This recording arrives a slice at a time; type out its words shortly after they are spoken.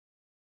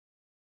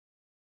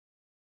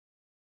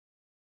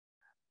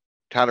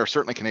Tyler,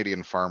 certainly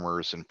Canadian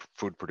farmers and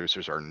food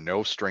producers are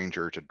no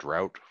stranger to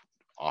drought.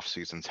 Off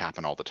seasons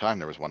happen all the time.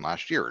 There was one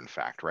last year, in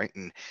fact, right?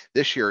 And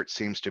this year it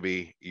seems to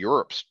be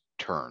Europe's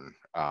turn.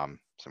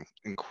 Some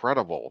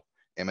incredible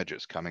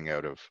images coming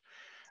out of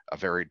a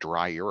very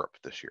dry Europe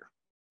this year.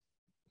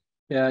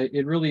 Yeah,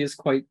 it really is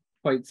quite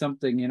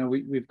something. You know,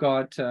 we've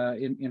got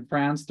in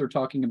France, they're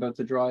talking about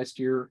the driest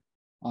year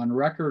on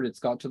record. It's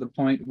got to the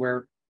point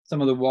where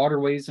some of the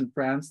waterways in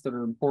France that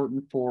are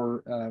important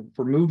for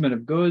movement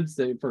of goods,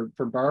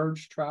 for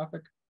barge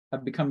traffic,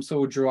 have become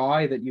so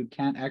dry that you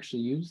can't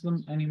actually use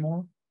them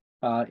anymore.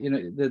 You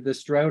know,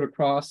 this drought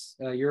across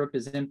Europe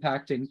is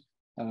impacting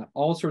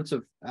all sorts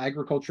of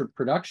agriculture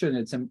production.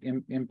 It's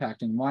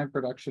impacting wine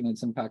production.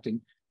 It's impacting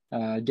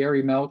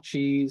dairy, milk,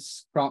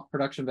 cheese, crop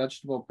production,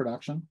 vegetable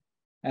production,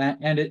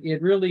 and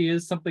it really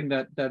is something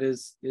that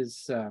is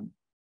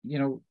you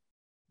know,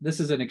 this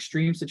is an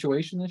extreme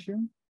situation this year,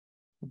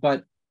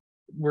 but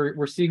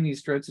we're seeing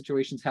these drought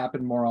situations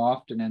happen more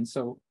often, and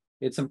so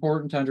it's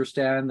important to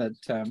understand that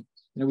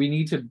you know, we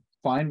need to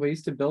find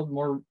ways to build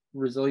more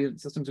resilient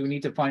systems. We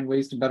need to find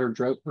ways to better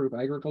drought-proof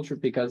agriculture,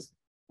 because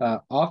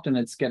often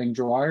it's getting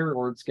drier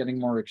or it's getting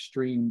more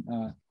extreme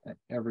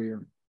every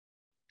year.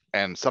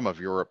 And some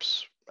of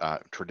Europe's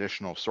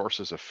traditional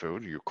sources of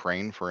food,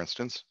 Ukraine, for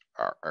instance,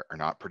 are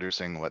not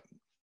producing what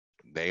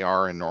they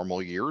are in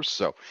normal years.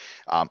 So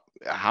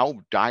how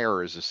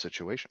dire is this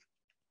situation?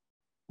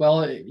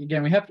 Well,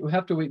 again, we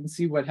have to wait and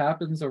see what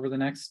happens over the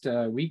next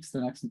weeks,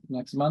 the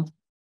next month.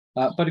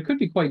 But it could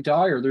be quite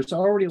dire. There's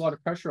already a lot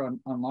of pressure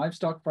on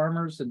livestock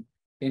farmers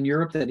in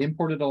Europe that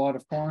imported a lot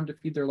of corn to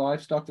feed their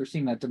livestock. They're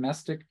seeing that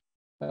domestic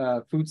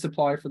food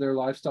supply for their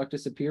livestock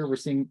disappear. We're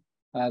seeing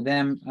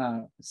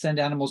them send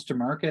animals to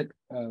market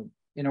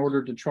in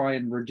order to try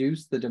and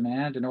reduce the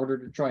demand, in order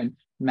to try and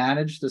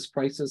manage this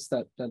crisis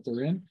that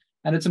they're in.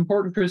 And it's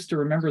important, Chris, to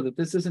remember that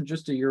this isn't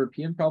just a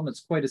European problem.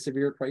 It's quite a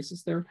severe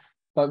crisis there.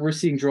 But we're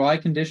seeing dry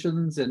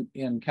conditions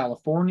in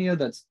California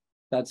that's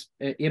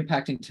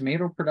impacting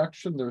tomato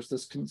production. There's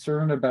this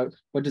concern about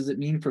what does it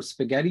mean for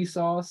spaghetti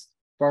sauce.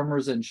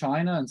 Farmers in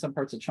China and some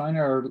parts of China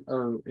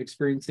are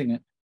experiencing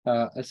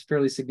a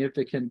fairly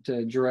significant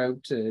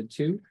drought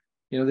too.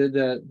 You know,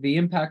 the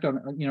impact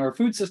on, you know, our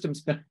food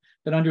system's been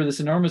under this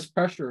enormous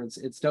pressure.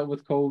 It's dealt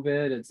with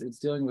COVID. It's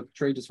dealing with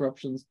trade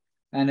disruptions,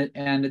 and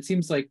it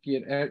seems like,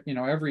 you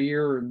know, every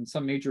year in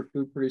some major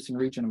food producing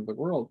region of the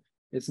world,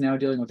 it's now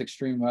dealing with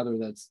extreme weather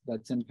that's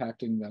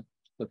impacting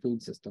the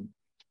food system.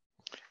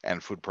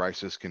 And food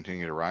prices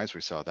continue to rise.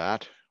 We saw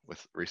that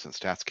with recent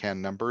StatsCan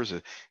numbers.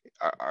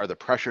 Are the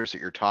pressures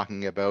that you're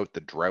talking about,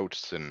 the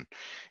droughts in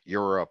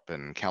Europe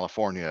and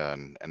California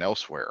and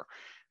elsewhere,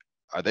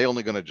 are they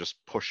only going to just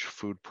push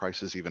food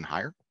prices even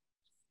higher?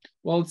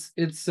 Well,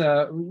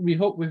 we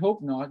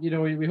hope not. You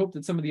know, we hope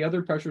that some of the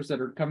other pressures that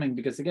are coming,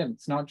 because again,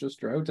 it's not just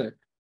drought. You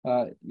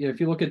know, if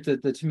you look at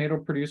the tomato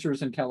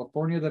producers in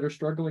California that are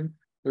struggling,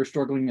 they're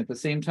struggling at the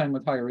same time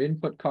with higher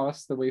input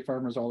costs. The way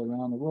farmers all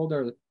around the world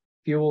are,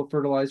 fuel,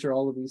 fertilizer,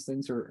 all of these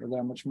things are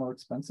that much more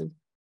expensive.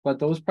 But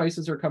those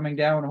prices are coming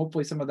down.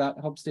 Hopefully, some of that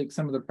helps take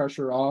some of the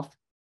pressure off.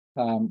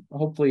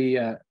 Hopefully,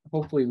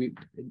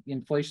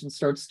 inflation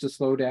starts to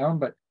slow down.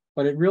 But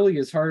it really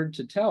is hard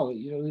to tell.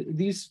 You know,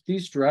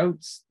 these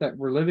droughts that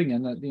we're living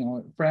in, that, you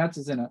know, France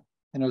is in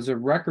a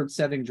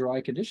record-setting dry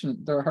condition.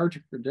 They're hard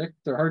to predict.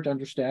 They're hard to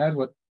understand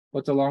what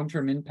the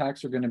long-term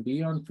impacts are going to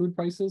be on food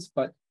prices.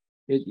 But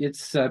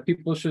it's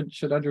people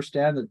should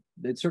understand that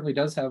it certainly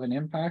does have an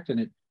impact, and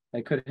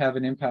it could have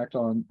an impact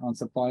on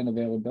supply and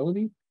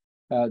availability.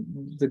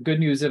 The good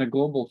news in a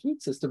global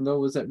food system,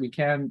 though, is that we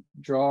can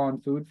draw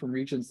on food from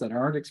regions that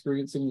aren't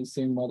experiencing these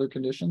same weather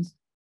conditions.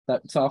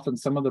 That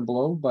softens some of the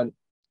blow, but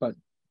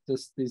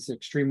this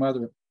extreme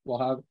weather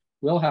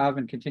will have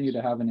and continue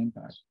to have an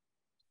impact.